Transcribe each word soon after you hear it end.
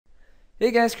Hey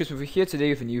guys, Chris over here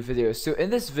today with a new video. So in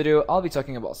this video, I'll be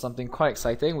talking about something quite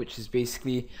exciting, which is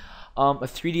basically a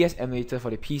 3DS emulator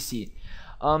for the PC.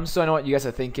 So I know what you guys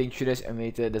are thinking, 3DS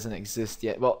emulator doesn't exist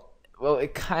yet. Well,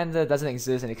 it kinda doesn't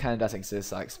exist and it kinda does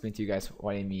exist. I'll explain to you guys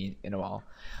what I mean in a while.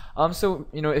 So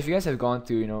if you guys have gone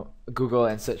to Google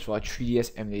and search for a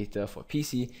 3DS emulator for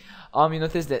PC, you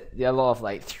notice that there are a lot of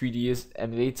like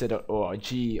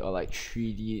 3dsemulator.org or like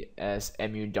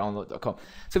 3dsmudownload.com.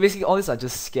 So basically all these are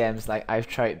just scams. Like I've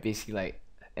tried basically like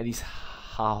at least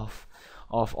half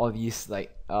of all these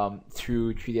like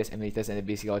through 3DS emulators, and they're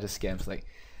basically all just scams. Like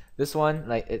this one,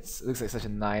 like looks like such a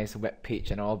nice web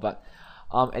page and all, but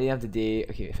at the end of the day,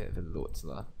 okay, if it loads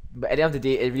lah. But at the end of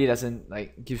the day, it really doesn't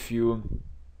like give you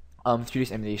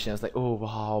 3DS emulation. I was like, oh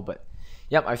wow, but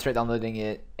yep, I've tried downloading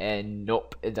it and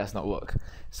nope, it does not work.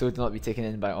 So do not be taken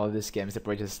in by all these scams. They're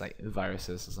probably just like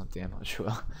viruses or something, I'm not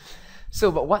sure.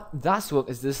 So, but what does work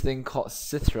is this thing called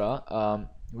Citra,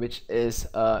 which is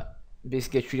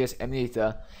basically a 3DS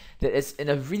emulator that is in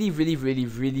a really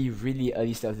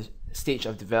early stage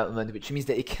of development, which means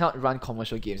that it cannot run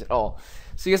commercial games at all.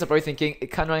 So you guys are probably thinking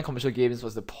it can't run commercial games.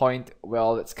 What's the point?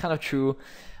 Well, it's kind of true.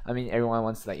 I mean, everyone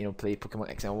wants to like play Pokemon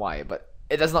X and Y, but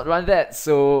it does not run that.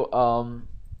 So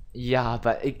yeah,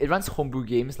 but it runs homebrew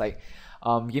games, like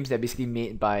games that are basically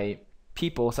made by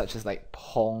people such as like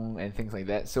Pong and things like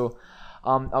that. So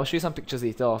I'll show you some pictures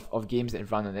later of games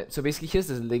that run on it. So basically here's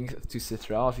the link to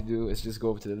Citra. All you do is just go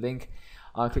over to the link,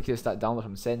 click here to start download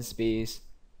from Sendspace.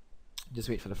 Just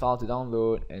wait for the file to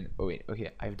download, and oh wait,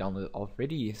 okay, I've downloaded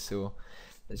already, so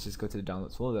let's just go to the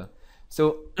downloads folder.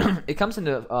 So it comes in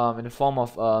the form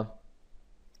of a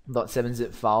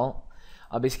 .7-zip file.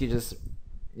 I'll basically just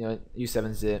use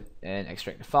 7-zip and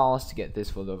extract the files to get this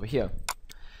folder over here.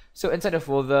 So inside the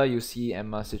folder you'll see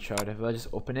Emma, Citra, whatever. Just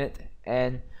open it,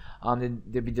 and then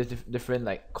there'll be different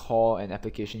like core and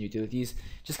application utilities.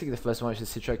 Just click the first one, which is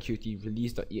Citra Qt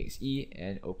release.exe,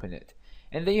 and open it.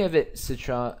 And then you have it,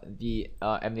 Citra, the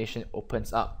emulation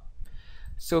opens up.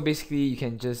 So basically you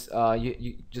can just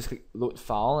you just click load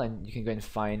file, and you can go and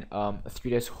find a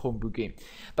 3DS homebrew game.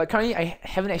 But currently I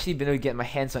haven't actually been able to get my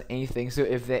hands on anything, so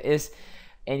if there is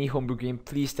any homebrew game,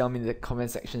 please tell me in the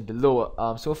comment section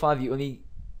below. So far the only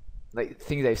like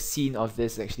thing that I've seen of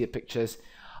this is actually the pictures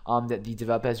that the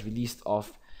developer has released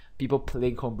of people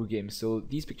playing homebrew games. So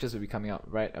these pictures will be coming out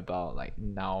right about like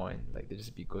now, and like they'll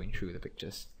just be going through the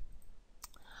pictures.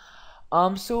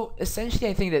 So essentially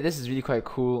I think that this is really quite a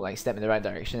cool like step in the right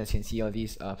direction. As you can see all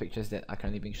these pictures that are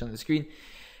currently being shown on the screen.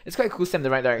 It's quite a cool step in the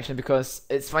right direction because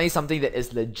it's finally something that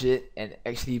is legit and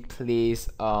actually plays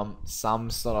some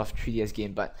sort of 3DS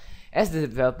game. But as the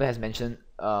developer has mentioned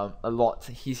a lot,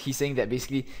 he's saying that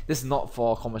basically this is not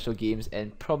for commercial games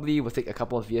and probably will take a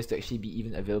couple of years to actually be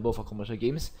even available for commercial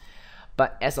games.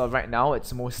 But as of right now,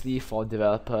 it's mostly for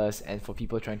developers and for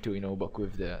people trying to work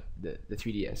with the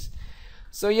 3DS.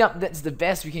 So yeah, that's the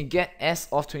best we can get as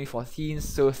of 2014.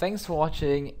 So thanks for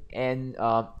watching, and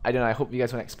I don't know, I hope you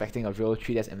guys weren't expecting a real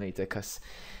 3DS emulator because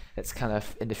that's kind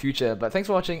of in the future. But thanks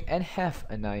for watching and have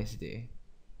a nice day.